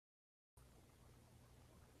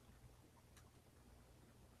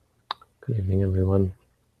Good evening, everyone.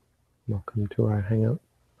 Welcome to our Hangout,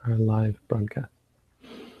 our live broadcast.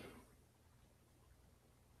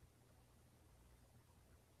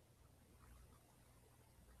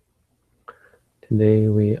 Today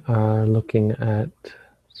we are looking at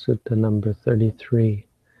Sutta number 33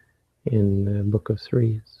 in the Book of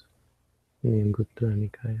Threes, in the Anguttara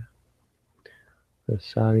Nikaya, the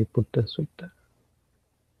Sariputta Sutta.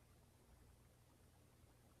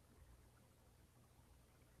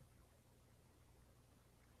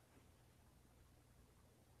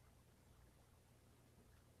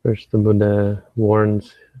 First, the Buddha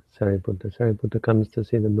warns Sariputta. Sariputta comes to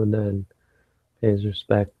see the Buddha and pays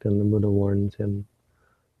respect, and the Buddha warns him,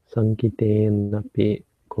 Sankiten napi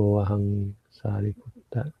ko ahang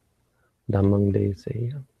Sariputta dhammang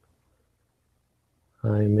desayam.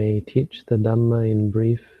 I may teach the Dhamma in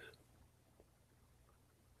brief.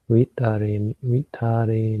 Vitare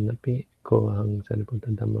napi ko ahang Sariputta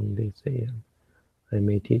dhammang desayam. I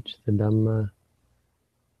may teach the Dhamma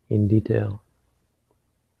in detail.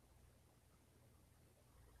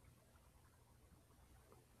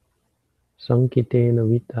 Sankitena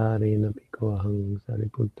vitare napi ko ahang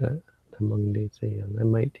Sariputta dhammang desayam. I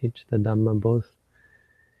might teach the Dhamma both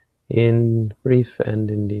in brief and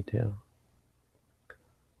in detail.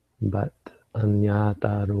 But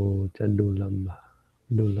anyataro cha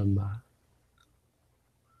dulambha.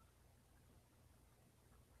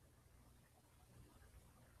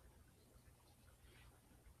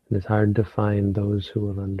 It is hard to find those who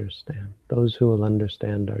will understand. Those who will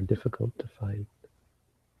understand are difficult to find.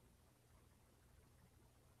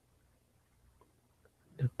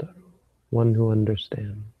 One who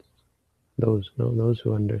understands. Those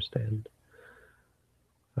who understand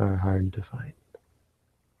are hard to find.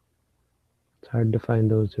 It's hard to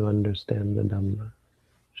find those who understand the Dhamma.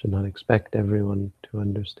 Should not expect everyone to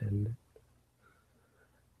understand it.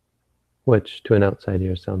 Which to an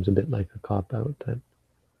outsider sounds a bit like a cop-out, that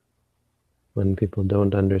when people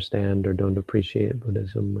don't understand or don't appreciate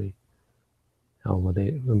Buddhism,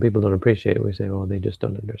 when people don't appreciate it, we say, oh, they just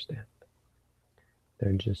don't understand.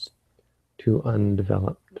 They're just too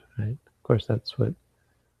undeveloped, right? Of course, it's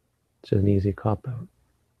an easy cop-out.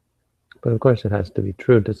 But of course, it has to be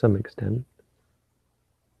true to some extent.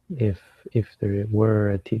 If there were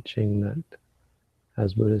a teaching that,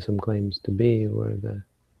 as Buddhism claims to be, were the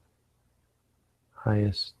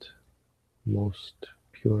highest, most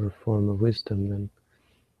pure form of wisdom, then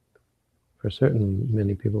for certain,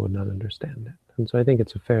 many people would not understand it. And so I think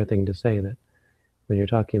it's a fair thing to say that when you're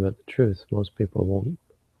talking about the truth, most people won't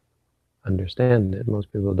understand it.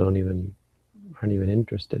 Most people aren't even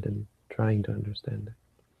interested in trying to understand it.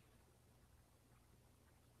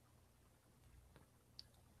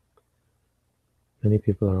 Many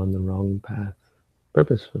people are on the wrong path,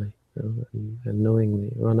 purposefully, and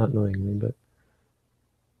knowingly, well, not knowingly, but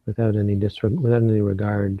without any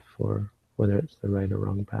regard for whether it's the right or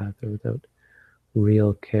wrong path, or without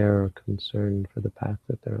real care or concern for the path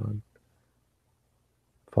that they're on.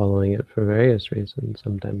 Following it for various reasons,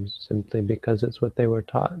 sometimes simply because it's what they were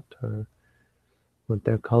taught, or what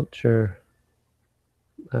their culture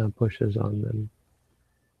pushes on them.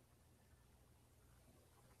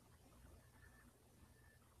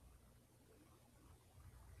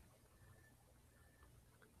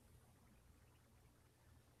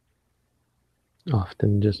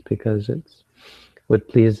 Often just because it's what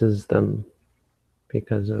pleases them,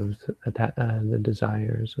 because of the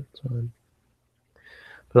desires and so on.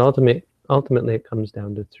 But ultimately it comes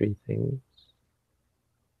down to three things.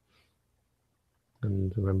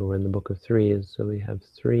 And remember, we're in the Book of Threes, so we have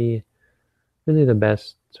three, really the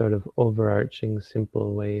best sort of overarching,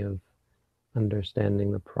 simple way of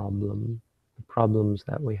understanding the problems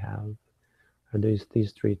that we have are these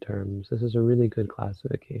three terms. This is a really good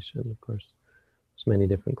classification. Of course, there's many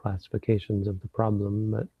different classifications of the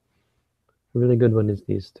problem, but a really good one is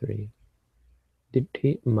these three.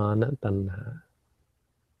 Ditthi, mana, tanha.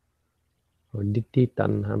 Or ditthi,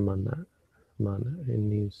 tanha, mana in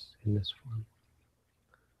this form.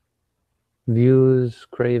 Views,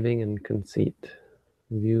 craving, and conceit.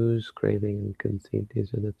 Views, craving, and conceit.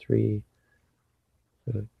 These are the three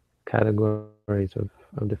categories of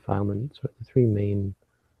defilements, or the three main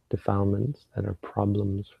defilements that are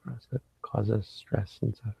problems for us, that cause us stress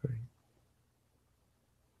and suffering.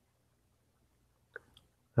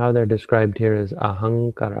 How they're described here as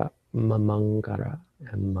ahankara, mamankara,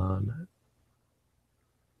 and mana.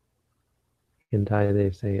 In Thai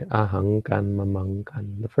they say ahangkan,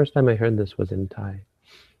 mamangkan. The first time I heard this was in Thai.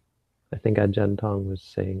 I think Ajahn Tong was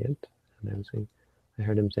saying it, and I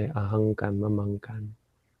heard him say ahangkan, mamangkan.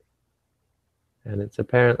 And it's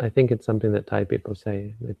apparent, I think it's something that Thai people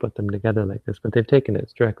say. They put them together like this, but they've taken it.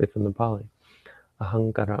 It's directly from the Pali.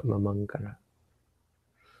 Ahankara mamankara.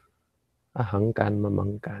 Ahankan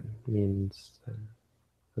mamankan means,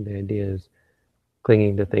 the idea is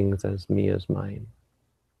clinging to things as me, as mine.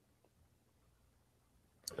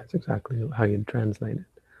 That's exactly how you'd translate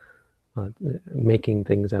it. Making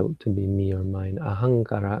things out to be me or mine.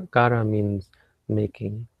 Ahankara, kara means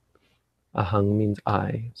making. Ahang means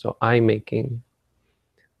I, so I making.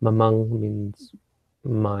 Mamang means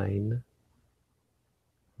mine.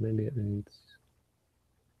 Maybe it means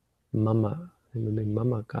mama. It would be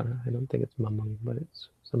mama kara. I don't think it's mamang, but it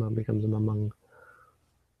somehow becomes mamang.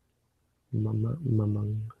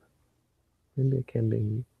 Mamang. Maybe it can be.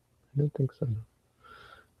 I don't think so.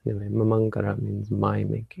 Anyway, mamang kara means my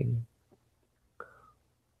making.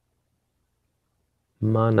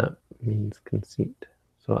 Mana means conceit.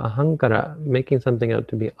 So ahankara, making something out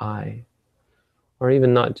to be I, or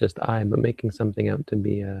even not just I, but making something out to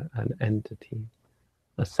be an entity,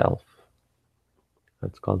 a self.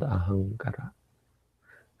 That's called ahankara.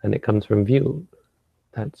 And it comes from view.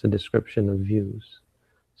 That's a description of views.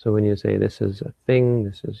 So when you say this is a thing,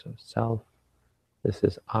 this is a self, this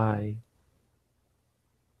is I,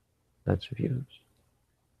 that's views.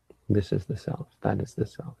 This is the self, that is the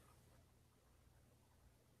self.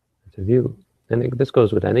 It's a view. And this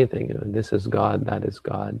goes with anything, this is God, that is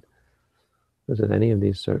God. Goes with any of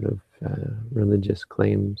these sort of religious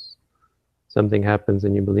claims. Something happens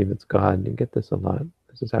and you believe it's God. You get this a lot.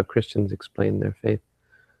 This is how Christians explain their faith.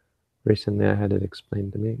 Recently I had it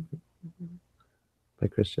explained to me by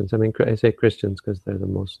Christians. I mean, I say Christians because they're the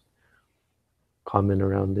most common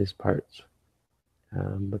around these parts.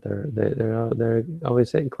 But they're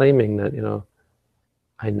always claiming that,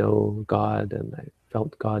 I know God and I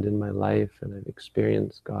felt God in my life and I've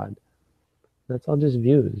experienced God. That's all just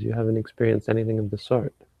views. You haven't experienced anything of the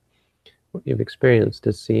sort. What you've experienced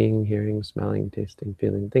is seeing, hearing, smelling, tasting,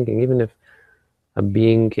 feeling, thinking. Even if a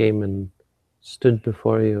being came and stood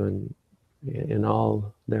before you and in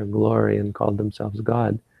all their glory and called themselves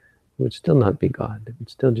God, it would still not be God. It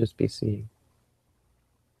would still just be seeing.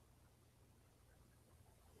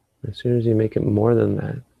 As soon as you make it more than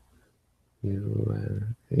that, you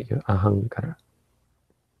ahankara.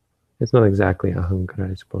 It's not exactly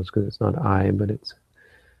ahankara, I suppose, because it's not I, but it's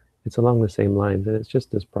along the same lines, and it's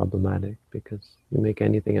just as problematic because you make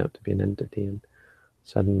anything out to be an entity, and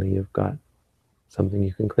suddenly you've got something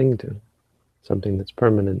you can cling to, something that's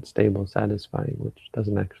permanent, stable, satisfying, which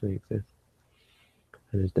doesn't actually exist,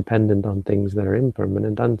 and is dependent on things that are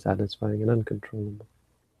impermanent, unsatisfying, and uncontrollable.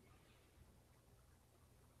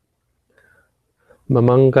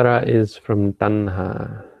 Mamankara is from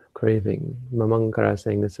tanha, craving. Mamankara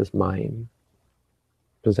saying this is mine,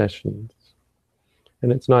 possessions.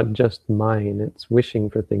 And it's not just mine, it's wishing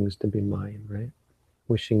for things to be mine, right?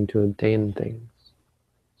 Wishing to obtain things.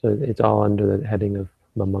 So it's all under the heading of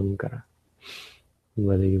mamankara.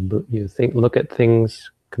 Whether you look at things,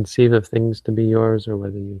 conceive of things to be yours, or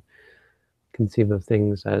whether you conceive of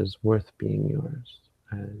things as worth being yours,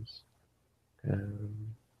 as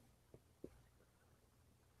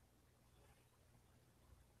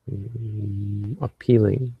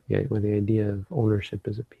appealing, where the idea of ownership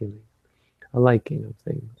is appealing. A liking of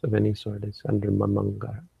things of any sort is under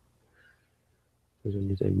mamankara. Is when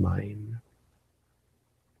you say mine.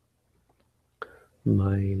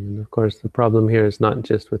 Mine. And of course the problem here is not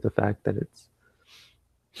just with the fact that it's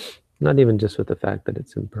not even just with the fact that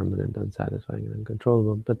it's impermanent, unsatisfying, and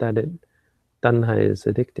uncontrollable, but that tanha is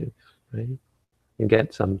addictive, right? You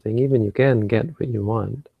get something, even you can get what you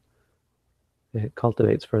want, it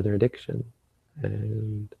cultivates further addiction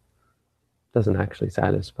and doesn't actually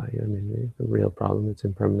satisfy you. I mean, the real problem, it's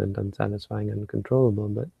impermanent, unsatisfying, uncontrollable,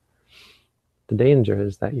 but the danger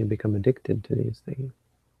is that you become addicted to these things.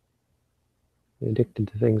 You're addicted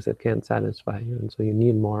to things that can't satisfy you, and so you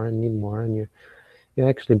need more, and you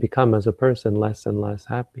actually become, as a person, less and less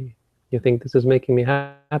happy. You think this is making me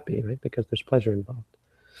happy, right? Because there's pleasure involved.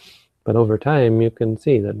 But over time, you can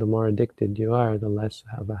see that the more addicted you are, the less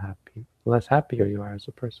happier you are as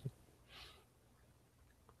a person.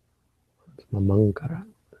 It's mamankara.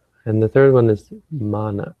 And the third one is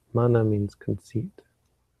mana. Mana means conceit.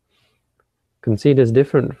 Conceit is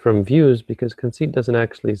different from views because conceit doesn't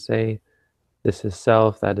actually say this is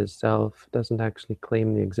self, that is self. It doesn't actually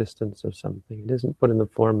claim the existence of something. It isn't put in the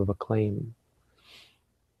form of a claim.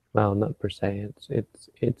 Well, not per se.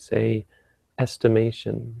 It's a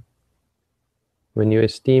estimation. When you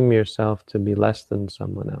esteem yourself to be less than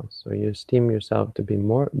someone else, or you esteem yourself to be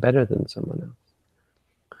better than someone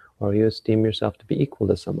else, or you esteem yourself to be equal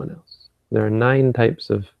to someone else. There are 9 types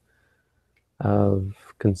of of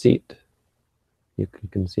conceit. You can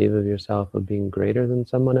conceive of yourself of being greater than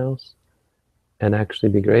someone else and actually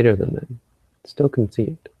be greater than them. It's still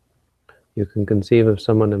conceit. You can conceive of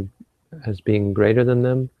someone as being greater than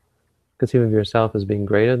them, conceive of yourself as being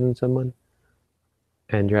greater than someone,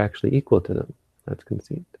 and you're actually equal to them. That's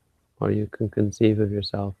conceit. Or you can conceive of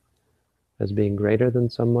yourself as being greater than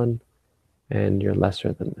someone and you're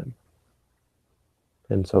lesser than them.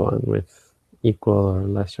 And so on with equal or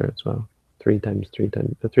lesser as well. 3 times 3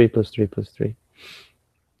 times, 3 plus 3 plus 3.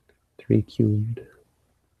 3 cubed.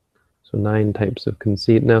 So 9 types of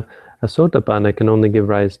conceit. Now, a sotapanna can only give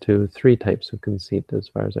rise to 3 types of conceit, as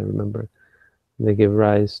far as I remember. They give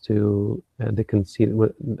rise to the conceit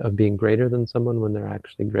of being greater than someone when they're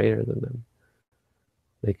actually greater than them.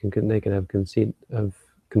 They can have conceit of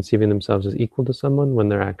conceiving themselves as equal to someone when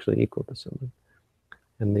they're actually equal to someone.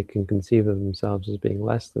 And they can conceive of themselves as being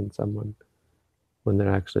less than someone when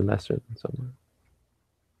they're actually lesser than someone.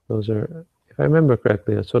 Those are, if I remember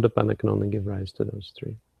correctly, a sotapanna can only give rise to those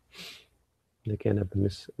 3. They can't have the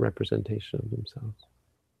misrepresentation of themselves.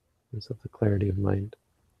 It's of the clarity of mind.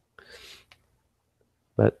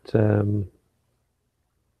 But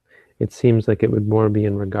it seems like it would more be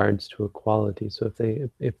in regards to a quality. So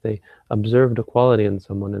if they observed a quality in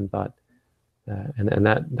someone and thought, and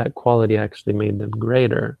that quality actually made them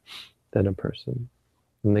greater than a person,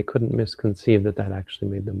 and they couldn't misconceive that actually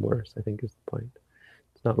made them worse, I think is the point.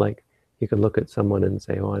 It's not like you could look at someone and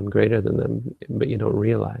say, oh, I'm greater than them, but you don't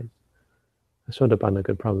realize. A sotapanna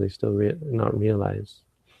could probably still not realize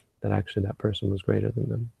that actually that person was greater than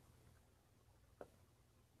them.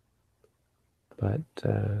 But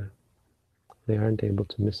they aren't able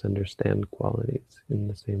to misunderstand qualities in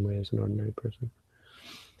the same way as an ordinary person.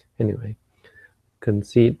 Anyway,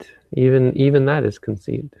 conceit, even that is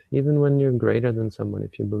conceit. Even when you're greater than someone,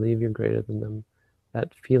 if you believe you're greater than them,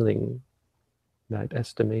 that feeling, that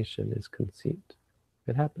estimation is conceit.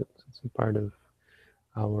 It happens. It's a part of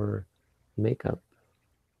our makeup.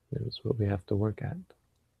 It's what we have to work at.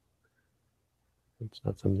 It's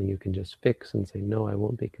not something you can just fix and say, no, I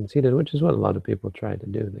won't be conceited, which is what a lot of people try to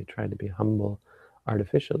do. They try to be humble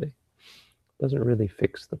artificially. It doesn't really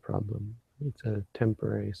fix the problem. It's a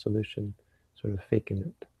temporary solution, sort of faking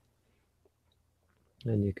it.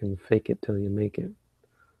 And you can fake it till you make it.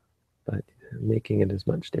 But making it is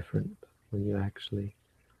much different when you actually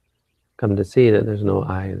come to see that there's no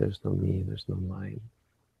I, there's no me, there's no mine.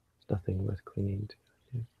 There's nothing worth clinging to.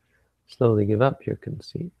 You slowly give up your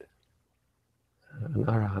conceit. An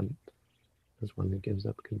arahant is one who gives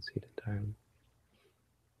up conceit entirely.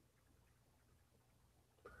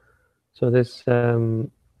 So this the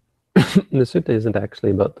sutta isn't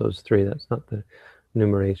actually about those 3. That's not the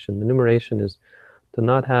numeration. The numeration is to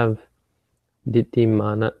not have ditthi,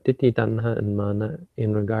 tanha, and mana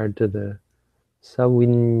in regard to the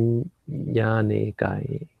savinyane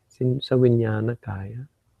kaya, savinyana kaya,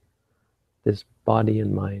 this body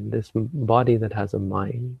and mind, this body that has a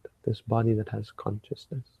mind, this body that has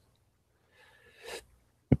consciousness.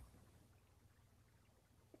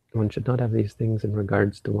 One should not have these things in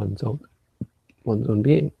regards to one's own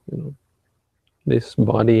being. This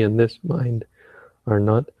body and this mind are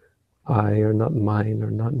not I, or not mine,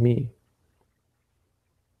 or not me.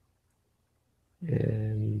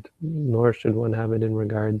 And nor should one have it in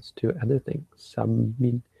regards to other things.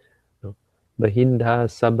 Bahindha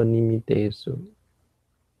sabanimitesu.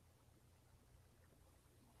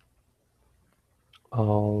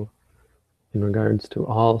 All in regards to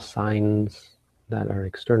all signs that are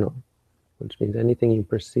external, which means anything you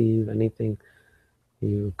perceive, anything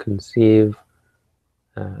you conceive,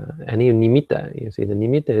 any nimitta. You see, the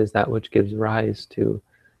nimitta is that which gives rise to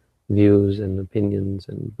views and opinions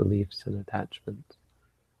and beliefs and attachments.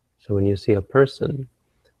 So when you see a person,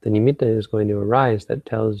 the nimitta is going to arise that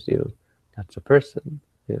tells you that's a person.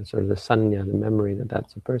 Sort of the sanya, the memory that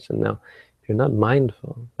that's a person. Now, if you're not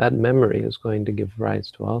mindful, that memory is going to give rise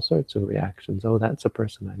to all sorts of reactions. Oh, that's a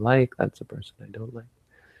person I like, that's a person I don't like.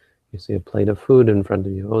 You see a plate of food in front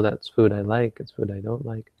of you. Oh, that's food I like, it's food I don't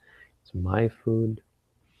like. It's my food.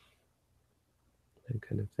 That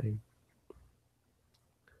kind of thing.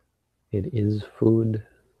 It is food,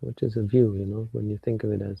 which is a view, when you think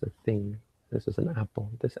of it as a thing. This is an apple.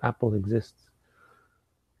 This apple exists.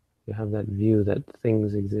 You have that view that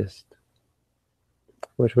things exist,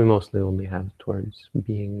 which we mostly only have towards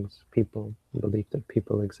beings, people, the belief that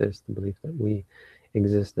people exist, the belief that we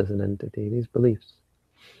exist as an entity, these beliefs.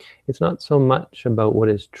 It's not so much about what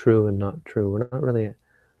is true and not true. We're not really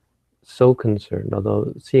so concerned,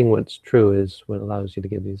 although seeing what's true is what allows you to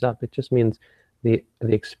give these up. It just means the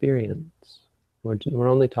experience. We're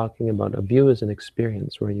only talking about a view as an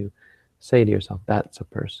experience where you say to yourself, that's a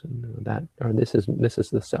person, that, or this is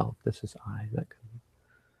the self, this is I, that kind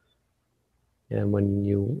of. And when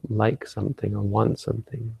you like something or want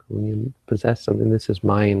something, when you possess something, this is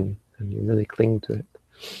mine, and you really cling to it.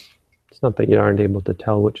 It's not that you aren't able to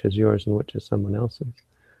tell which is yours and which is someone else's,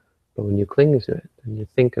 but when you cling to it and you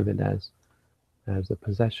think of it as a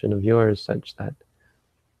possession of yours, such that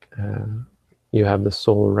you have the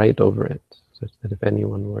sole right over it, such that if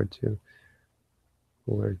anyone were to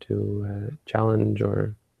challenge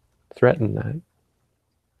or threaten that, it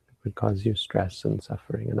would cause you stress and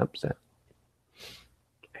suffering and upset,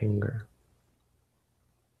 anger.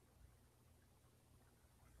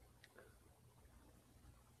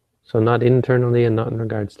 So not internally and not in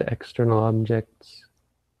regards to external objects.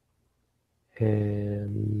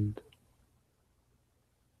 And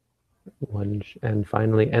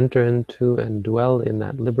finally enter into and dwell in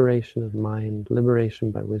that liberation of mind,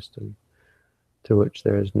 liberation by wisdom, through which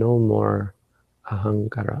there is no more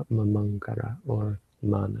ahankara, mamankara, or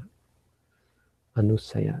mana.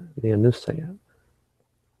 Anusaya, the anusaya.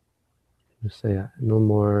 No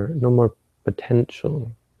more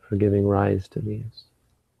potential for giving rise to these.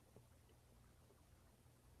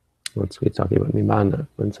 Once we're talking about nibbana,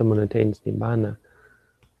 when someone attains nibbana,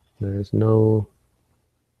 there is no,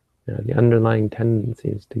 the underlying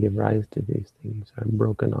tendencies to give rise to these things are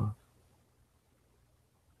broken off.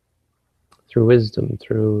 Through wisdom,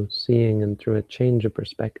 through seeing, and through a change of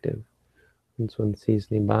perspective. Once one sees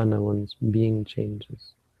nibbana, one's being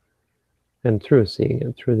changes. And through seeing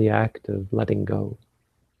it, through the act of letting go,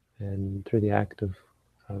 and through the act of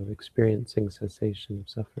experiencing cessation of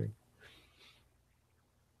suffering,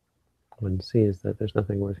 one sees that there's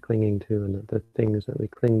nothing worth clinging to, and that the things that we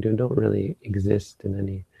cling to don't really exist in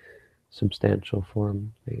any substantial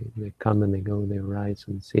form. They come and they go, they arise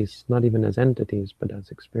and cease, not even as entities, but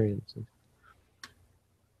as experiences.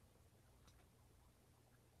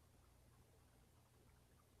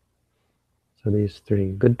 So these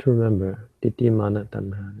three, good to remember, Ditthi, Mana,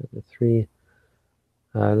 Tanha, the three.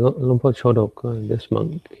 Luang Por Chodok, this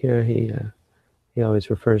monk here, he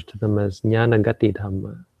always refers to them as Jnana Gati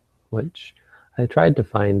Dhamma, which I tried to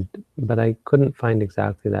find, but I couldn't find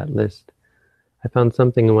exactly that list. I found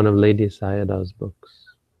something in one of Lady Sayadaw's books.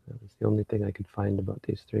 That was the only thing I could find about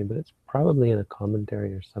these three, but it's probably in a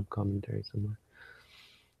commentary or sub-commentary somewhere.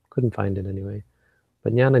 Couldn't find it anyway.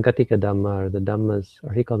 But Jnana Gatika Dhamma are the Dhammas,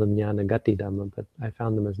 or he called them Jnana Gati Dhamma, but I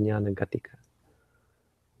found them as Jnana Gatika.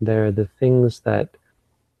 They're the things that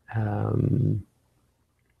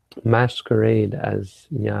masquerade as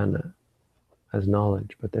jnana, as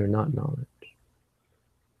knowledge, but they're not knowledge.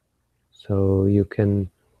 So you can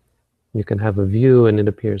have a view and it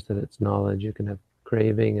appears that it's knowledge. You can have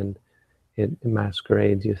craving and it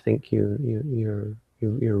masquerades. You think you're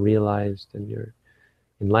realized and you're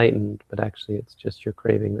enlightened, but actually it's just your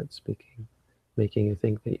craving that's speaking, making you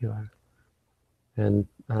think that you are. And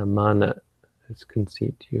mana is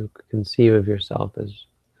conceit. You conceive of yourself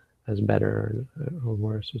as better or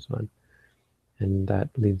worse or so on. And that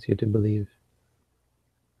leads you to believe,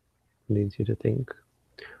 leads you to think.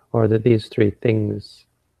 Or that these three things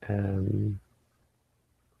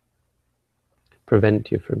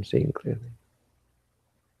prevent you from seeing clearly.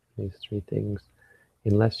 These three things,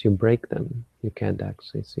 unless you break them, you can't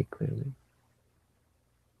actually see clearly.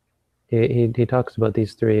 He talks about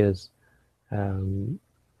these three as you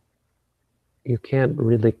can't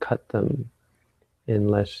really cut them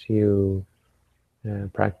unless you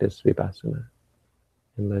practice vipassana.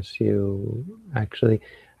 Unless you actually,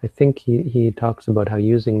 I think he talks about how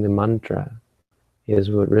using the mantra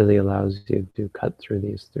is what really allows you to cut through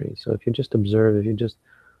these three. So if you just observe, if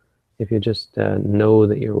you just know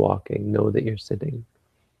that you're walking, know that you're sitting.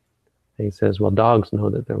 And he says, well, dogs know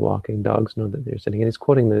that they're walking, dogs know that they're sitting. And he's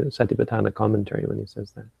quoting the Satipatthana commentary when he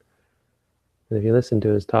says that. And if you listen to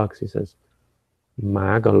his talks, he says,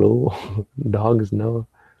 Magalu, dogs know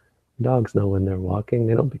when they're walking,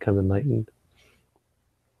 they don't become enlightened.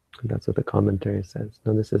 And that's what the commentary says.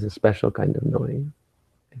 No, this is a special kind of knowing.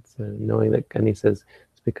 It's a knowing that, and he says,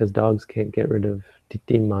 it's because dogs can't get rid of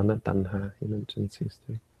Ditthi, Mana, Tanha. He mentions these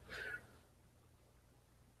three.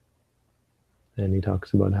 And he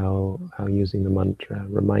talks about how using the mantra,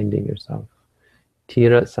 reminding yourself.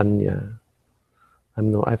 Tira Sanya.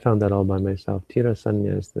 I found that all by myself. Tira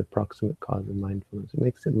Sanya is the proximate cause of mindfulness. It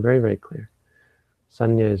makes it very, very clear.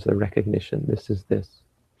 Sanya is the recognition. This is this.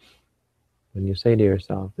 When you say to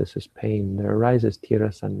yourself, this is pain, there arises Tira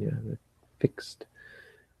Sanya, the fixed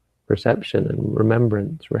perception and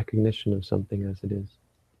remembrance, recognition of something as it is.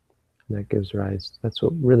 And that gives rise, that's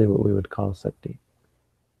what we would call sati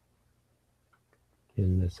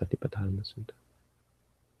in the Satipatthana Sutta.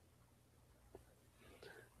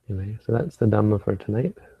 Anyway, so that's the Dhamma for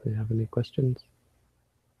tonight. Do you have any questions?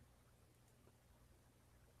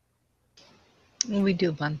 We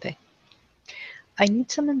do, Bhante. I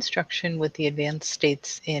need some instruction with the advanced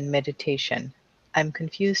states in meditation. I'm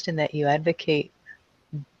confused in that you advocate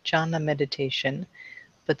jhana meditation,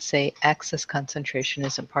 but say access concentration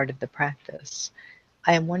isn't part of the practice.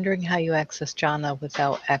 I am wondering how you access jhana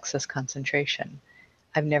without access concentration.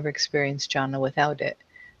 I've never experienced jhana without it.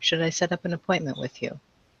 Should I set up an appointment with you?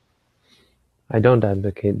 I don't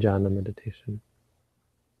advocate jhana meditation.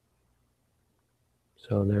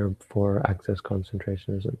 So therefore, access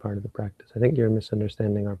concentration isn't part of the practice. I think you're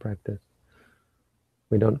misunderstanding our practice.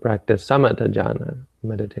 We don't practice samatha jhana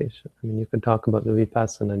meditation. I mean, you could talk about the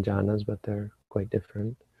vipassana jhanas, but they're quite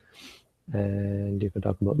different. And you could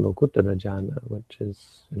talk about lokuttara jhana, which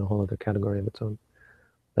is in a whole other category of its own.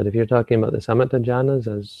 But if you're talking about the samatha jhanas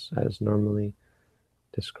as normally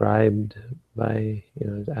described by,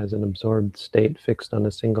 as an absorbed state fixed on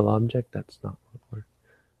a single object, that's not what we're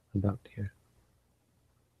about here.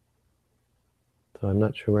 So I'm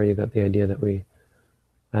not sure where you got the idea that we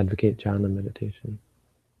advocate jhana meditation.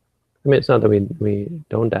 I mean, it's not that we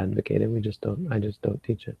don't advocate it, I just don't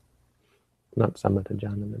teach it. Not samatha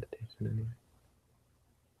jhana meditation anyway.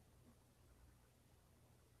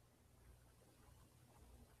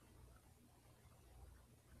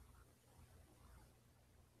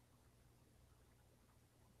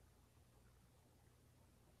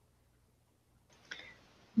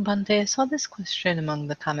 Bhante, I saw this question among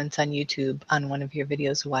the comments on YouTube on one of your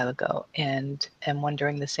videos a while ago, and am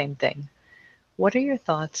wondering the same thing. What are your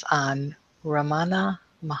thoughts on Ramana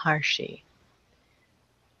Maharshi?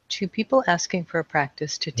 To people asking for a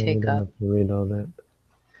practice to And you take don't up, have to read all that,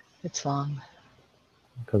 it's long.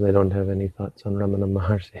 because I don't have any thoughts on Ramana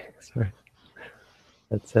Maharshi. Sorry.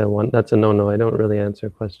 That's a no-no. I don't really answer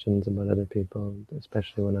questions about other people,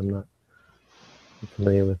 especially when I'm not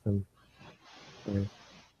familiar with them. Sorry.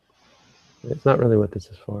 It's not really what this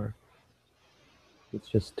is for. It's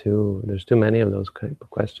just there's too many of those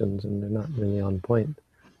questions, and they're not really on point.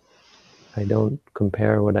 I don't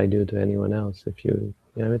compare what I do to anyone else.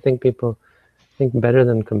 I think people think better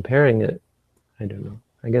than comparing it. I don't know.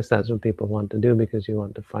 I guess that's what people want to do because you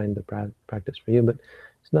want to find the practice for you, but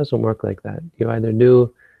it doesn't work like that. You either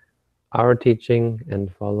do our teaching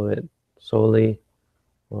and follow it solely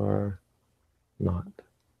or not.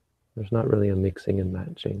 There's not really a mixing and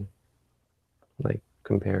matching, like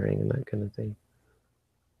comparing and that kind of thing.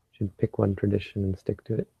 You should pick one tradition and stick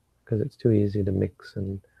to it, because it's too easy to mix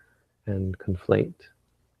and conflate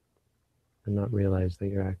and not realize that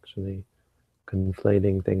you're actually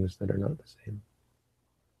conflating things that are not the same.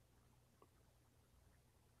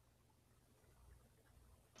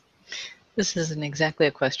 This isn't exactly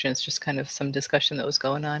a question, it's just kind of some discussion that was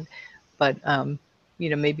going on. But,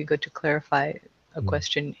 maybe good to clarify a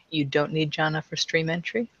question. You don't need jhana for stream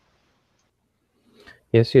entry?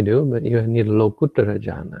 Yes, you do, but you need lokuttara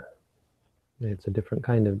jhana. It's a different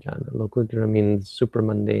kind of jhana. Lokuttara means super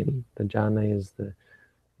mundane. The jhana is the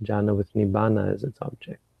jhana with nibbana as its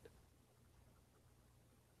object.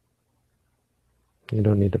 You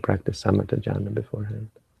don't need to practice samatha jhana beforehand.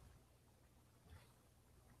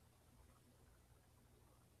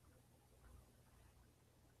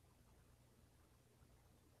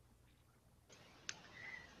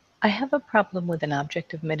 I have a problem with an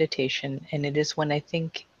object of meditation, and it is when I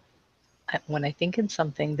think in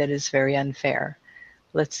something that is very unfair.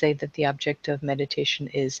 Let's say that the object of meditation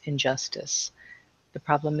is injustice. The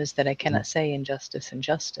problem is that I cannot say injustice,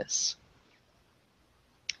 injustice.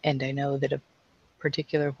 And I know that a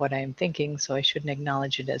particular of what I am thinking, so I shouldn't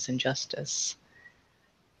acknowledge it as injustice.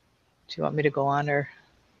 Do you want me to go on, or?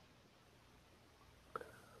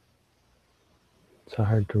 It's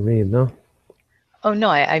hard to read, no? Oh,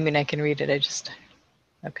 no, I mean, I can read it.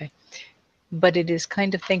 Okay. But it is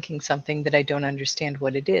kind of thinking something that I don't understand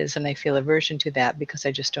what it is, and I feel aversion to that because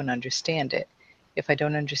I just don't understand it. If I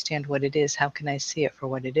don't understand what it is, how can I see it for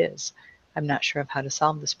what it is? I'm not sure of how to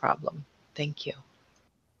solve this problem. Thank you.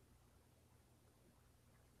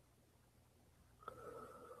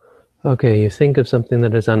 Okay, you think of something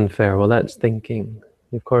that is unfair. Well, that's thinking.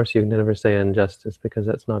 Of course, you never say injustice because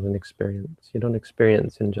that's not an experience. You don't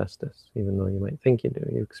experience injustice, even though you might think you do.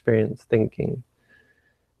 You experience thinking.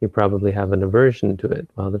 You probably have an aversion to it.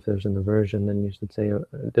 Well, if there's an aversion, then you should say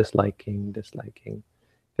disliking, disliking.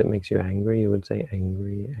 If it makes you angry, you would say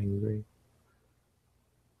angry, angry.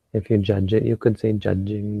 If you judge it, you could say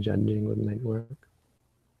judging, judging might work.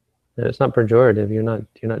 And it's not pejorative. You're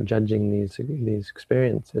not judging these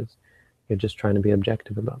experiences. You're just trying to be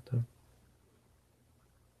objective about them.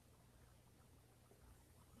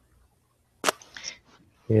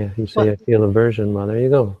 Yeah, you say, Well, I feel aversion. Well, there you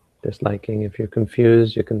go. Disliking. If you're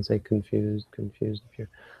confused, you can say confused, confused. If you're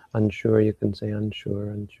unsure, you can say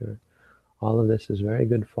unsure, unsure. All of this is very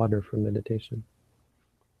good fodder for meditation.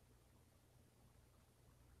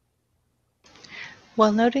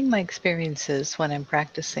 while noting my experiences when I'm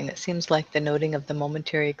practicing, it seems like the noting of the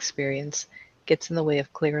momentary experience gets in the way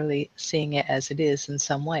of clearly seeing it as it is in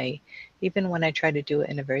some way, even when I try to do it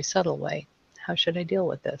in a very subtle way. How should I deal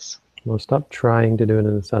with this? Well, stop trying to do it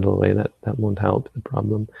in a subtle way. That won't help the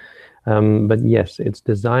problem. But yes, it's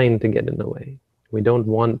designed to get in the way. We don't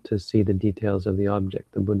want to see the details of the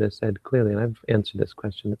object. The Buddha said clearly, and I've answered this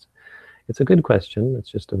question. It's a good question. It's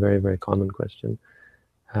just a very, very common question.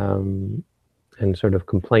 And sort of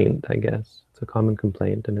complaint, I guess. It's a common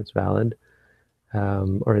complaint, and it's valid.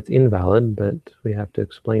 Or it's invalid, but we have to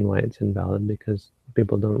explain why it's invalid, because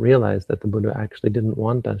people don't realize that the Buddha actually didn't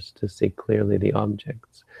want us to see clearly the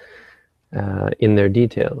objects in their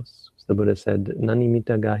details. So the Buddha said,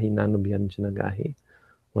 Nanimita gahi nanubhyanjana gahi.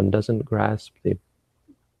 One doesn't grasp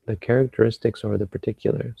the characteristics or the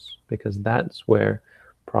particulars, because that's where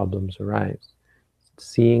problems arise.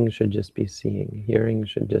 Seeing should just be seeing, hearing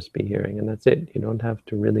should just be hearing, and that's it. You don't have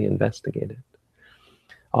to really investigate it.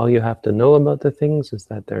 All you have to know about the things is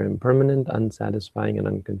that they're impermanent, unsatisfying, and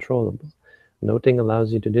uncontrollable. Noting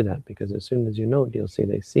allows you to do that, because as soon as you note, you'll see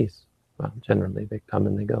they cease. Well, generally, they come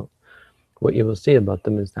and they go. What you will see about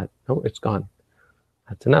them is that, oh, it's gone.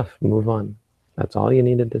 That's enough. Move on. That's all you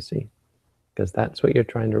needed to see. Because that's what you're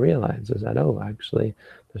trying to realize, is that, oh, actually,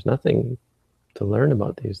 there's nothing to learn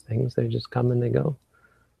about these things. They just come and they go.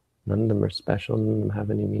 None of them are special. None of them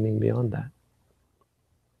have any meaning beyond that.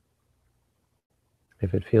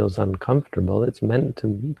 If it feels uncomfortable, it's meant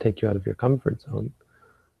to take you out of your comfort zone.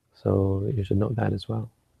 So you should know that as well.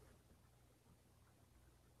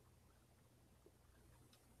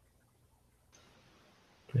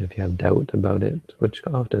 If you have doubt about it, which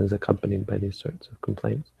often is accompanied by these sorts of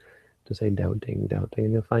complaints, to say doubting, doubting,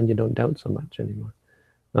 and you'll find you don't doubt so much anymore.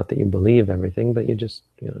 Not that you believe everything, but you just,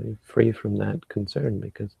 you're free from that concern,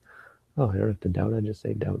 because, oh, I don't have to doubt, I just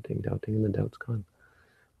say doubting, doubting, and the doubt's gone.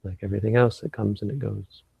 Like everything else, it comes and it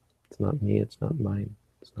goes. It's not me, it's not mine,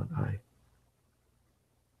 it's not I.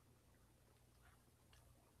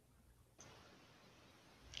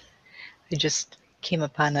 I just came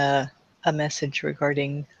upon a message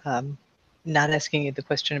regarding not asking you the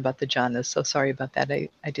question about the jhanas. So sorry about that.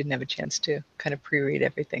 I didn't have a chance to kind of pre-read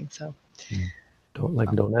everything. So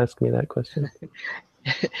Don't ask me that question.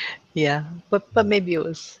 yeah, but maybe it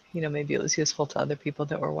was, maybe it was useful to other people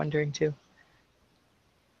that were wondering too.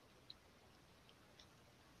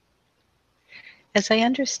 As I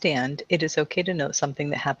understand, it is okay to note something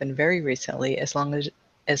that happened very recently as long as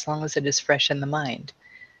it is fresh in the mind.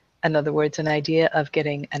 In other words, an idea of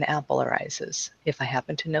getting an apple arises. If I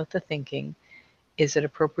happen to note the thinking, is it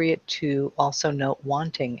appropriate to also note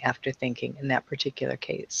wanting after thinking in that particular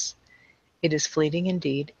case? It is fleeting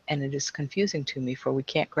indeed, and it is confusing to me, for we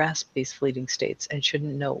can't grasp these fleeting states and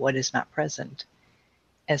shouldn't note what is not present.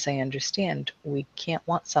 As I understand, we can't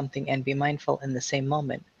want something and be mindful in the same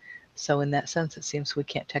moment. So in that sense, it seems we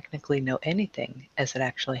can't technically know anything as it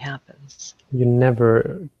actually happens. You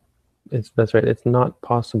never, that's right, it's not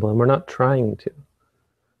possible, and we're not trying to,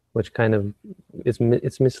 which kind of,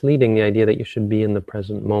 it's misleading, the idea that you should be in the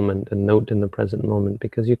present moment and note in the present moment,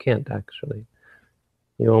 because you can't actually.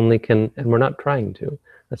 You only can, and we're not trying to.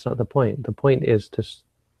 That's not the point. The point is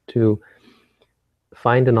to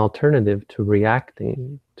find an alternative to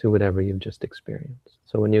reacting to whatever you've just experienced.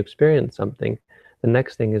 So when you experience something, the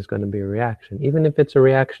next thing is going to be a reaction. Even if it's a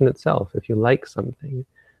reaction itself, if you like something,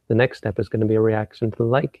 the next step is going to be a reaction to the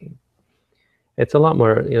liking. It's a lot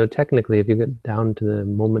more, technically, if you get down to the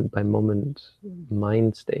moment by moment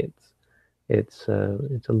mind states, it's a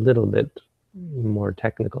little bit more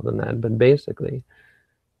technical than that. But basically,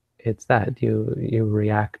 it's that you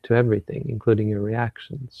react to everything, including your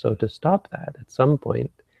reactions. So to stop that, at some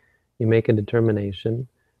point, you make a determination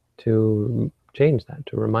to change that,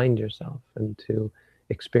 to remind yourself, and to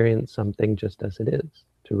experience something just as it is.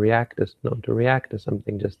 To react to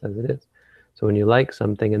something just as it is. So when you like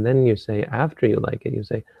something, and then you say, after you like it, you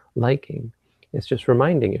say, liking, it's just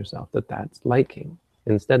reminding yourself that that's liking.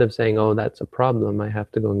 Instead of saying, oh, that's a problem, I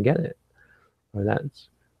have to go and get it. Or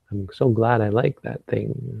I'm so glad I like that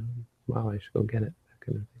thing. Wow, I should go get it. That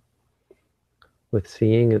kind of thing. With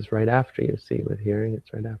seeing, it's right after you see. With hearing,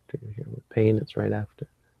 it's right after you hear. With pain, it's right after.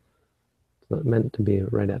 It's not meant to be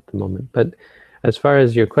right at the moment. But as far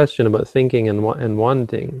as your question about thinking and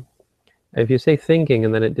wanting, if you say thinking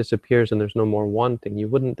and then it disappears and there's no more wanting, you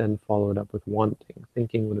wouldn't then follow it up with wanting.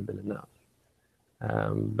 Thinking would have been enough.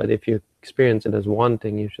 But if you experience it as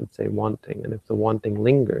wanting, you should say wanting. And if the wanting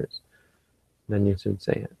lingers, then you should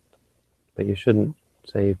say it. But you shouldn't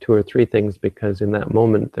say two or three things because in that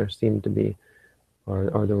moment there seemed to be,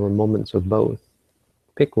 or there were moments of both.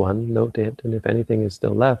 Pick one, note it, and if anything is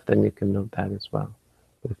still left, then you can note that as well.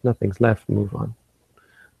 But if nothing's left, move on.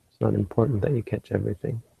 It's not important that you catch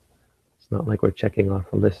everything. It's not like we're checking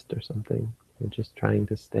off a list or something. We're just trying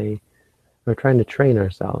to we're trying to train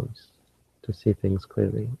ourselves to see things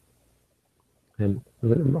clearly. And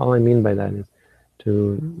all I mean by that is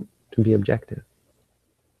to be objective,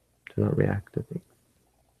 to not react to things.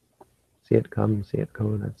 See it come, see it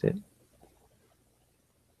go, that's it.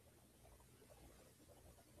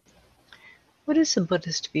 What is the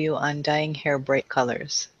Buddhist view on dyeing hair bright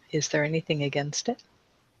colors? Is there anything against it?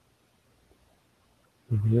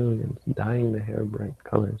 Dyeing the hair bright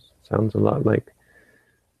colors. Sounds a lot like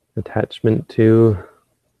attachment to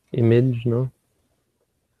image, no?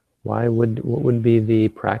 What would be the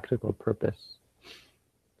practical purpose?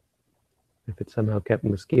 If it somehow kept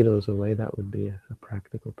mosquitoes away, that would be a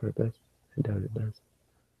practical purpose. I doubt it does.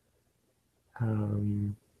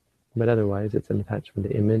 But otherwise, it's an attachment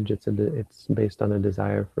to image. It's based on a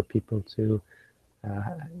desire for people to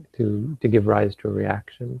give rise to a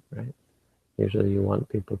reaction, right? Usually, you want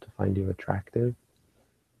people to find you attractive,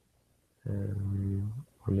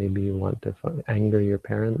 or maybe you want to anger your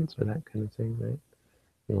parents or that kind of thing, right?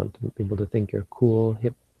 You want people to think you're cool,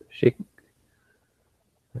 hip, chic,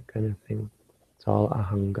 that kind of thing. It's all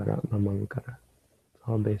ahangara, mamankara. It's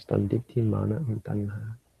all based on ditthi, mana, and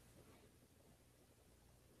tanha.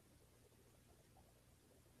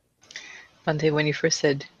 Bhante, when you first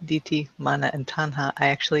said ditthi, mana, and tanha, I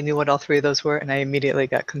actually knew what all three of those were, and I immediately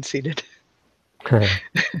got conceited.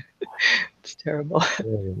 It's terrible.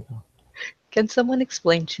 Can someone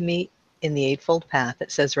explain to me in the Eightfold Path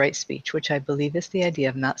it says right speech, which I believe is the idea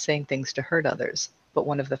of not saying things to hurt others, but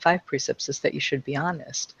one of the 5 precepts is that you should be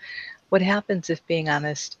honest. What happens if being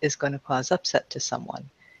honest is going to cause upset to someone?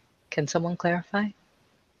 Can someone clarify?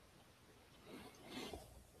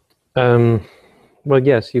 Well,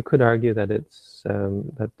 yes, you could argue that it's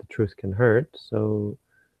that the truth can hurt. So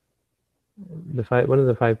one of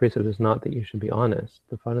the 5 precepts is not that you should be honest.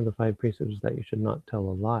 One of the 5 precepts is that you should not tell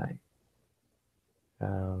a lie.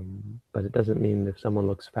 But it doesn't mean if someone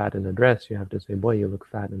looks fat in a dress, you have to say, boy, you look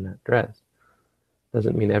fat in that dress.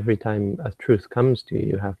 Doesn't mean every time a truth comes to you,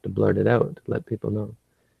 you have to blurt it out, let people know.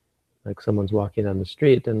 Like someone's walking down the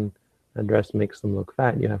street and a dress makes them look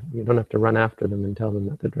fat. You don't have to run after them and tell them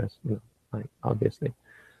that the dress, like obviously,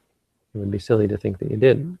 it would be silly to think that you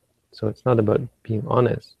did. So it's not about being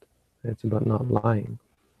honest. It's about not lying.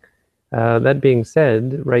 That being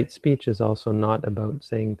said, right speech is also not about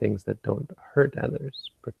saying things that don't hurt others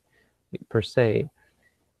per se,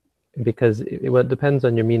 because it depends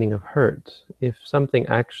on your meaning of hurt. If something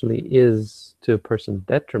actually is to a person's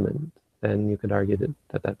detriment, then you could argue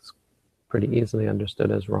that that's pretty easily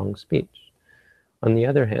understood as wrong speech. On the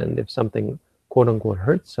other hand, if something quote-unquote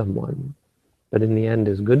hurts someone, but in the end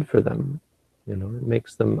is good for them, it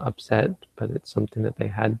makes them upset, but it's something that they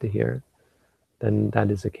had to hear, then that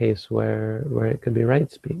is a case where it could be right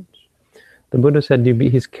speech. The Buddha said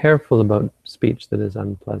he's careful about speech that is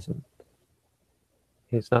unpleasant.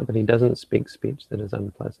 It's not that he doesn't speak speech that is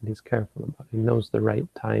unpleasant. He's careful about it. He knows the right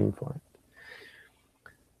time for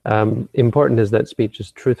it. Important is that speech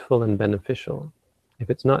is truthful and beneficial. If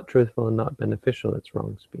it's not truthful and not beneficial, it's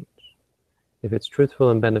wrong speech. If it's truthful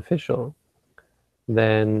and beneficial,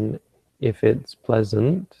 then if it's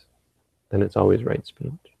pleasant, then it's always right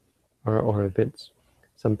speech. Or if it's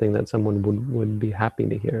something that someone would be happy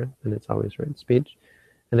to hear, then it's always right speech.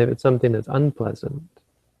 And if it's something that's unpleasant,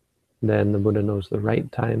 then the Buddha knows the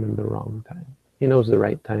right time and the wrong time. He knows the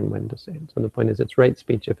right time when to say it. So the point is, it's right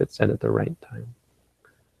speech if it's said at the right time.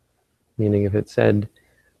 Meaning if it's said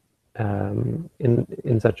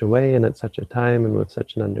in such a way and at such a time and with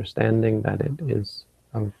such an understanding that it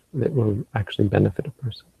will actually benefit a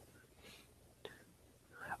person.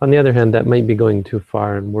 On the other hand, that might be going too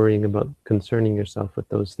far, and worrying about concerning yourself with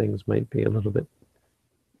those things might be a little bit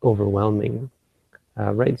overwhelming.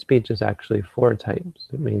 Right speech is actually 4 types.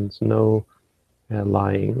 It means no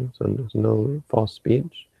lying, so there's no false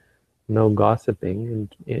speech, no gossiping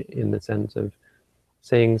in the sense of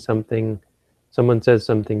saying something, someone says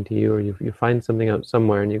something to you, or you find something out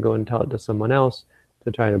somewhere and you go and tell it to someone else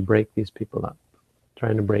to try to break these people up,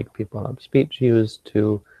 trying to break people up. Speech used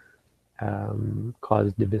to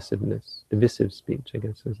cause divisiveness. Divisive speech, I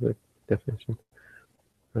guess, is the definition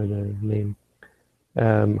or the name.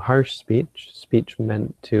 Harsh speech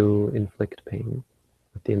meant to inflict pain,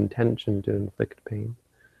 with the intention to inflict pain.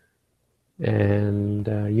 and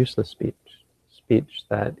useless speech. Speech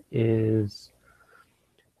that is,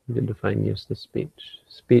 you can define useless speech.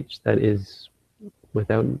 Speech that is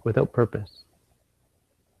without purpose.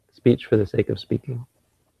 Speech for the sake of speaking.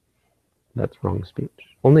 That's wrong speech.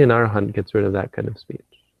 Only an arahant gets rid of that kind of speech.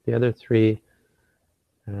 The other three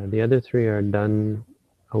are done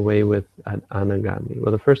away with at anagami.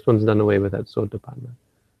 Well, the first one's done away with at sotapanna.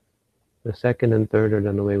 The second and third are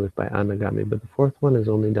done away with by anagami, but the fourth one is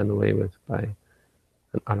only done away with by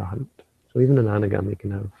an arahant. So even an anagami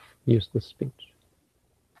can have useless speech.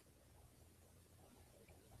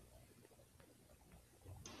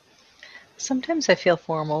 Sometimes I feel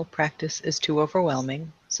formal practice is too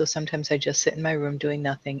overwhelming, so sometimes I just sit in my room doing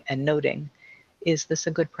nothing and noting, is this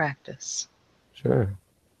a good practice? Sure.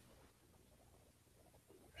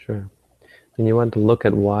 Sure. And you want to look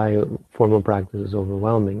at why formal practice is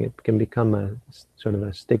overwhelming. It can become a sort of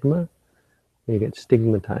a stigma. You get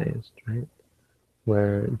stigmatized, right?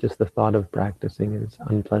 Where just the thought of practicing is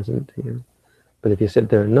unpleasant to you. But if you sit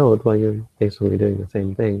there and note, well, you're basically doing the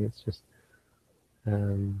same thing. It's just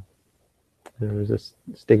there's a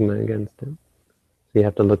stigma against it. So you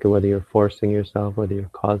have to look at whether you're forcing yourself, whether you're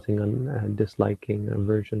causing disliking,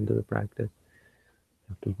 aversion to the practice. You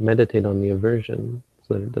have to meditate on the aversion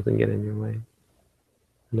so that it doesn't get in your way.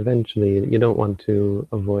 And eventually, you don't want to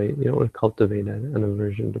cultivate an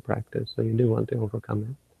aversion to practice, so you do want to overcome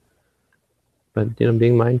it. But,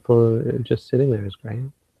 being mindful, just sitting there is great.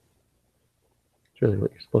 It's really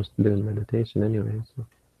what you're supposed to do in meditation anyway. So.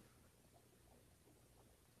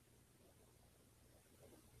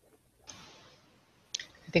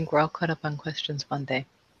 I think we're all caught up on questions Monday.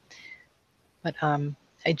 But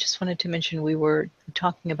I just wanted to mention we were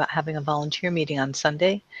talking about having a volunteer meeting on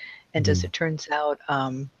Sunday, and as it turns out,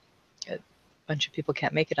 a bunch of people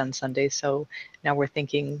can't make it on Sunday, so now we're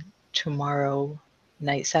thinking tomorrow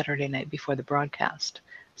night, Saturday night before the broadcast.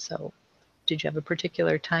 So did you have a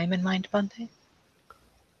particular time in mind, Bhante?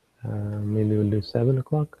 Maybe we'll do 7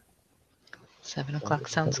 o'clock? 7 o'clock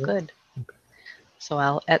sounds good. Okay. So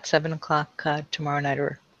I'll, at 7 o'clock tomorrow night,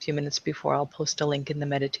 or a few minutes before, I'll post a link in the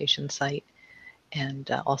meditation site and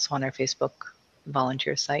also on our Facebook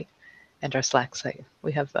volunteer site and our Slack site.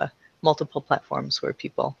 We have multiple platforms where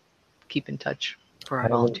people keep in touch for our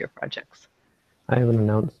volunteer projects. I have an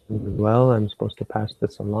announcement as well. I'm supposed to pass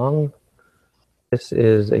this along. This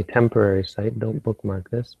is a temporary site. Don't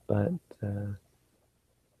bookmark this, but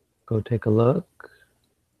go take a look.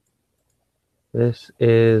 This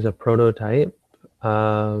is a prototype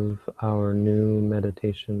of our new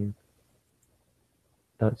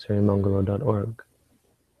meditation.sirimangalo.org.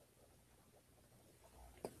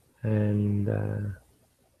 And it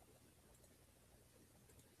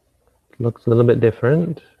looks a little bit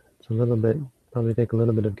different. It's a little bit, probably take a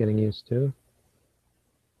little bit of getting used to.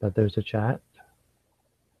 But there's a chat.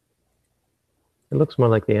 It looks more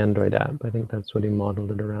like the Android app. I think that's what he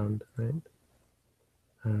modeled it around, right?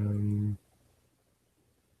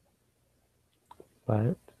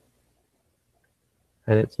 And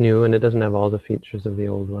it's new, and it doesn't have all the features of the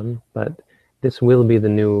old one, but this will be the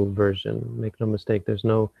new version. Make no mistake, there's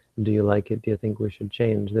no, do you like it? Do you think we should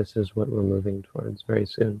change? This is what we're moving towards very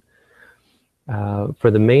soon.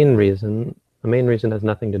 For the main reason has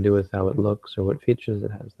nothing to do with how it looks or what features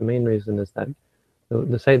it has. The main reason is that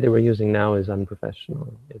the site that we're using now is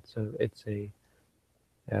unprofessional. It's a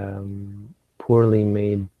poorly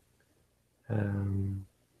made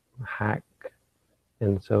hack,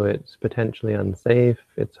 and so it's potentially unsafe.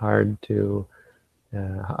 It's hard to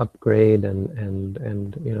upgrade,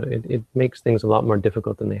 and it makes things a lot more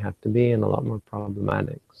difficult than they have to be, and a lot more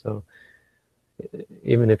problematic. So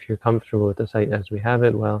even if you're comfortable with the site as we have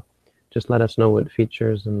it, well, just let us know what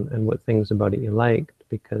features and what things about it you liked,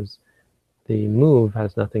 because the move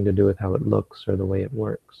has nothing to do with how it looks or the way it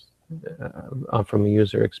works from a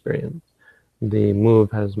user experience. The move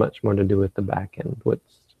has much more to do with the back end,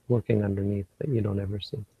 what's working underneath that you don't ever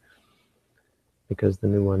see. Because the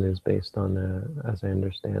new one is based on, as I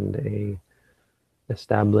understand, a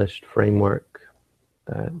established framework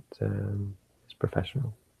that is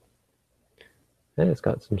professional. And it's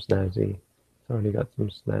got some snazzy, it's already got some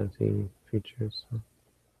snazzy features. So.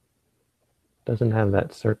 Doesn't have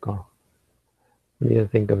that circle. What do you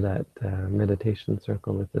think of that meditation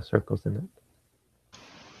circle with the circles in it?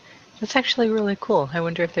 That's actually really cool. I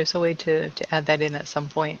wonder if there's a way to add that in at some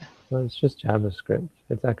point. Well, it's just JavaScript.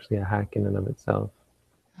 It's actually a hack in and of itself.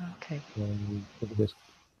 Okay. You can just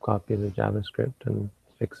copy the JavaScript and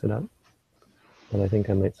fix it up. But I think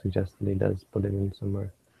I might suggest that he does put it in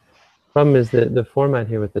somewhere. Problem is that the format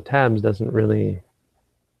here with the tabs isn't really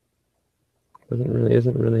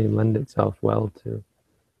lend itself well to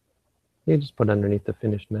You just put underneath the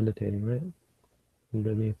finished meditating, right?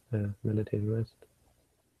 Underneath the meditating list. You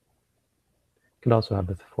could also have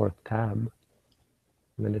the fourth tab,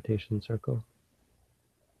 meditation circle.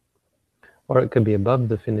 Or it could be above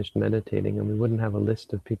the finished meditating, and we wouldn't have a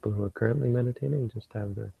list of people who are currently meditating, just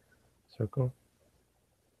have the circle.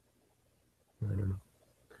 I don't know.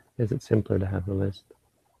 Is it simpler to have the list?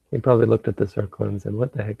 He probably looked at the circle and said,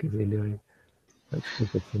 what the heck is he doing? Let's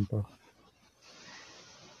keep it simple.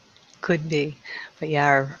 Could be. But yeah,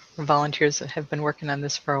 our volunteers have been working on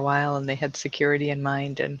this for a while, and they had security in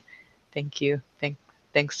mind, and thank you.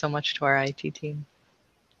 Thanks so much to our IT team.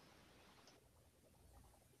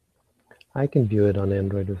 I can view it on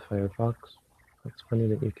Android with Firefox. It's funny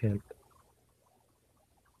that you can't.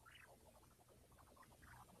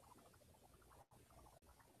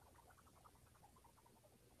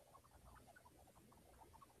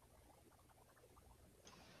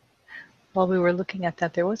 While we were looking at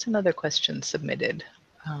that, there was another question submitted.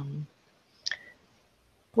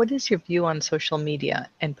 What is your view on social media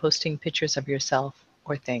and posting pictures of yourself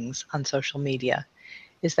or things on social media?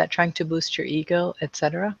 Is that trying to boost your ego,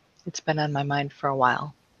 etc.? It's been on my mind for a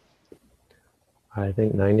while. I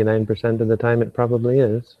think 99% of the time it probably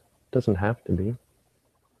is. It doesn't have to be.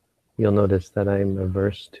 You'll notice that I'm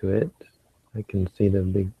averse to it. I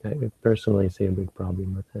personally see a big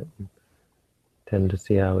problem with it. And tend to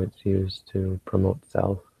see how it's used to promote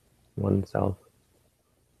oneself.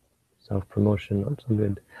 Self-promotion, not so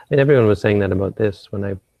good. I mean, everyone was saying that about this when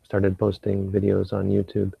I started posting videos on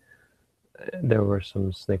YouTube. There were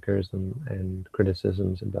some snickers and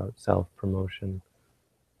criticisms about self-promotion.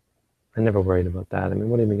 I never worried about that. I mean,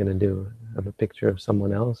 what am I going to do? Have a picture of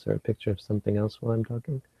someone else or a picture of something else while I'm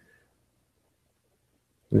talking?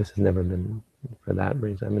 This has never been for that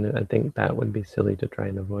reason. I mean, I think that would be silly to try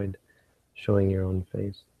and avoid showing your own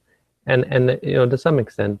face. And you know, to some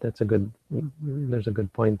extent, there's a good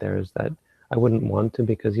point there, is that I wouldn't want to,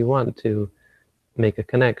 because you want to make a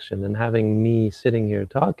connection, and having me sitting here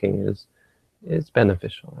talking is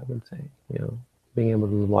beneficial, I would say. You know, being able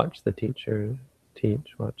to watch the teacher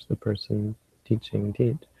teach, watch the person teaching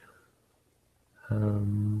teach.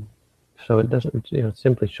 So it doesn't, you know,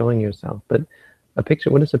 simply showing yourself, but a picture.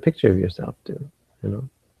 What does a picture of yourself do? You know,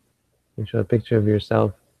 you show a picture of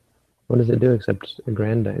yourself. What does it do except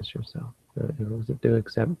aggrandize yourself? You know, what does it do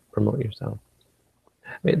except promote yourself?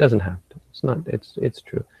 I mean, it doesn't have to. It's not. It's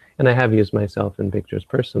true. And I have used myself in pictures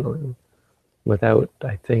personally, without,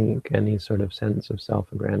 I think, any sort of sense of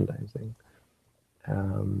self-aggrandizing.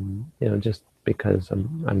 You know, just because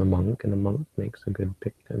I'm a monk, and a monk makes a good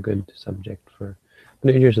subject for. But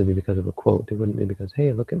it would usually be because of a quote. It wouldn't be because,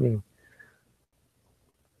 hey, look at me.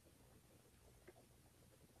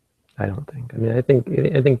 I don't think. I mean, I think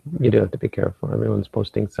you do have to be careful. Everyone's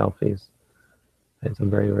posting selfies. It's a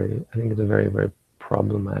very, I think it's a very, very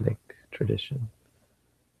problematic tradition.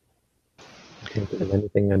 I can't think of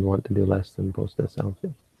anything I'd want to do less than post a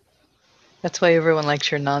selfie. That's why everyone likes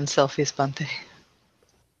your non-selfies, Bhante.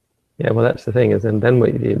 Yeah, well, that's the thing. Is then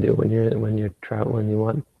what do you do when you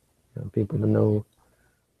want, you know, people to know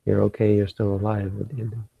you're okay, you're still alive? What do you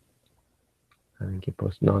do? I think you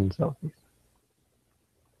post non-selfies.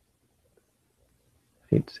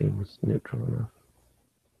 It seems neutral enough.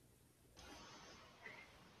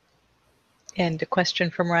 And a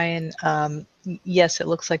question from Ryan. Yes, it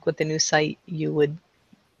looks like with the new site you would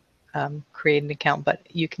create an account, but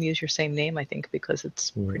you can use your same name, I think, because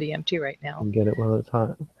it's pretty empty right now. Get it while it's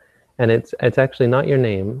hot. And it's actually not your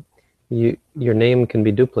name. Your name can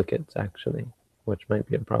be duplicates, actually, which might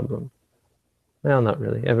be a problem. Well, not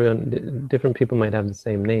really. Different people might have the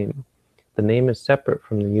same name. The name is separate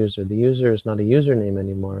from the user. The user is not a username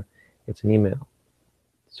anymore. It's an email.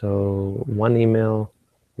 So one email,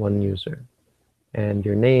 one user. And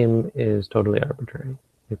your name is totally arbitrary.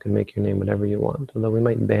 You can make your name whatever you want, although we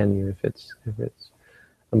might ban you if it's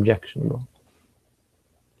objectionable.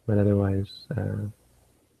 But otherwise,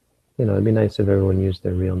 you know, it'd be nice if everyone used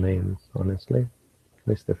their real names, honestly, at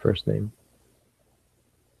least their first name.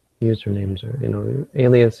 Usernames are, you know,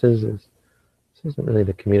 aliases this isn't really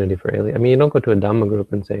the community for alias. I mean, you don't go to a Dhamma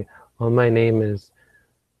group and say, "Oh, my name is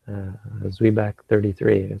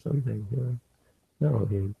Zwebak33 or something." You know? No,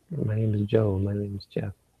 my name is Joe. My name is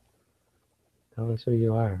Jeff. Tell us who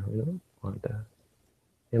you are. We don't want that,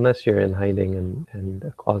 unless you're in hiding and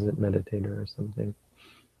a closet meditator or something,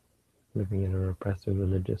 living in a repressive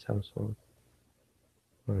religious household,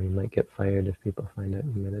 or you might get fired if people find out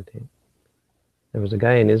you meditate. There was a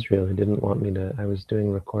guy in Israel who didn't want me to. I was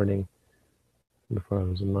doing recording before I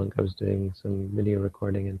was a monk. I was doing some video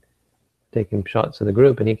recording and taking shots of the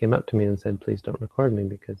group, and he came up to me and said, "Please don't record me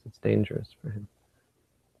because it's dangerous for him."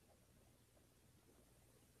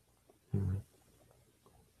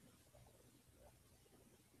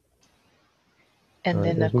 And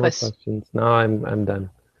then a There's more question. questions. No, I'm done.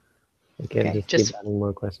 I can't Okay, just keep adding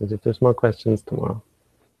more questions. If there's more questions tomorrow.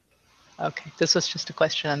 okay. This was just a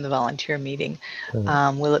question on the volunteer meeting.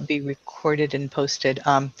 Uh, Will it be recorded and posted?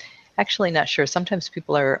 Actually, not sure. Sometimes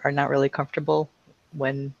people are not really comfortable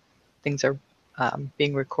when things are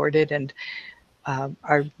being recorded, and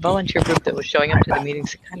our volunteer group that was showing up to the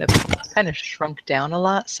meetings kind of shrunk down a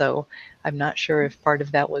lot. So I'm not sure if part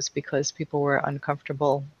of that was because people were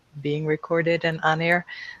uncomfortable being recorded and on air.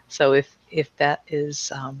 So if that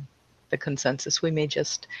is the consensus, we may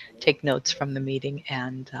just take notes from the meeting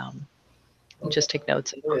and just take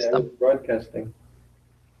notes and post I was them. broadcasting.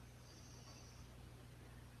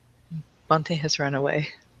 Bante has run away.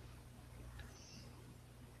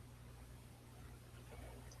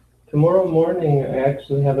 Tomorrow morning, I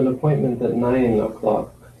actually have an appointment at 9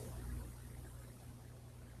 o'clock.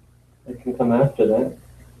 I can come after that.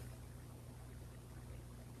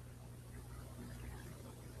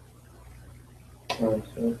 Oh,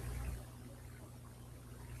 so.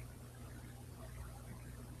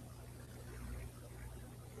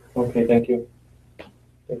 Okay, thank you.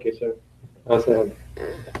 Thank you, sir. Awesome.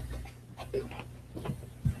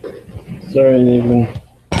 Sorry,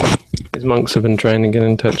 these monks have been trying to get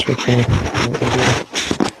in touch with me.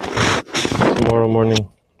 Tomorrow morning,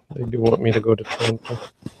 they do want me to go to Toronto.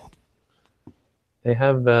 They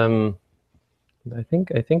have, I think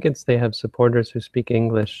they have supporters who speak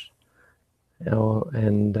English,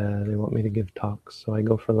 and they want me to give talks. So I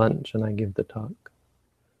go for lunch and I give the talk,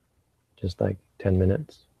 just like 10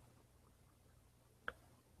 minutes.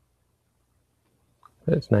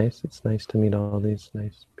 But it's nice. It's nice to meet all these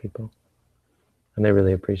nice people, and they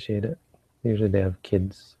really appreciate it. Usually they have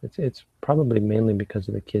kids. It's probably mainly because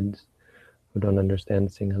of the kids who don't understand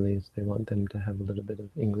Sinhalese. They want them to have a little bit of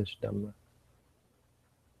English Dhamma.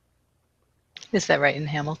 Is that right in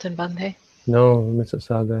Hamilton, Bante? No,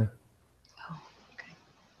 Mississauga. Oh, okay.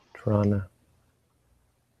 Toronto.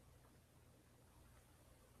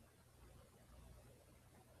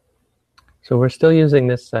 So we're still using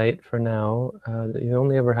this site for now. You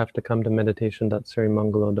only ever have to come to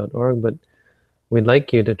meditation.sirimangalo.org, but we'd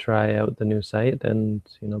like you to try out the new site and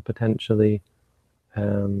potentially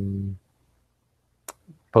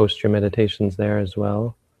post your meditations there as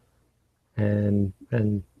well. And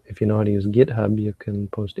if you know how to use GitHub, you can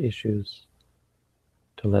post issues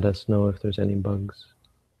to let us know if there's any bugs.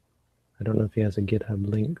 I don't know if he has a GitHub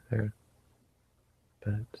link there,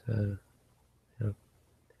 but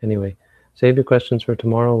anyway, save your questions for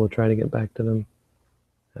tomorrow. We'll try to get back to them.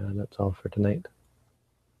 That's all for tonight.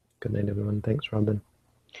 Good night, everyone. Thanks, Robin.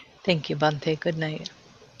 Thank you, Bante. Good night.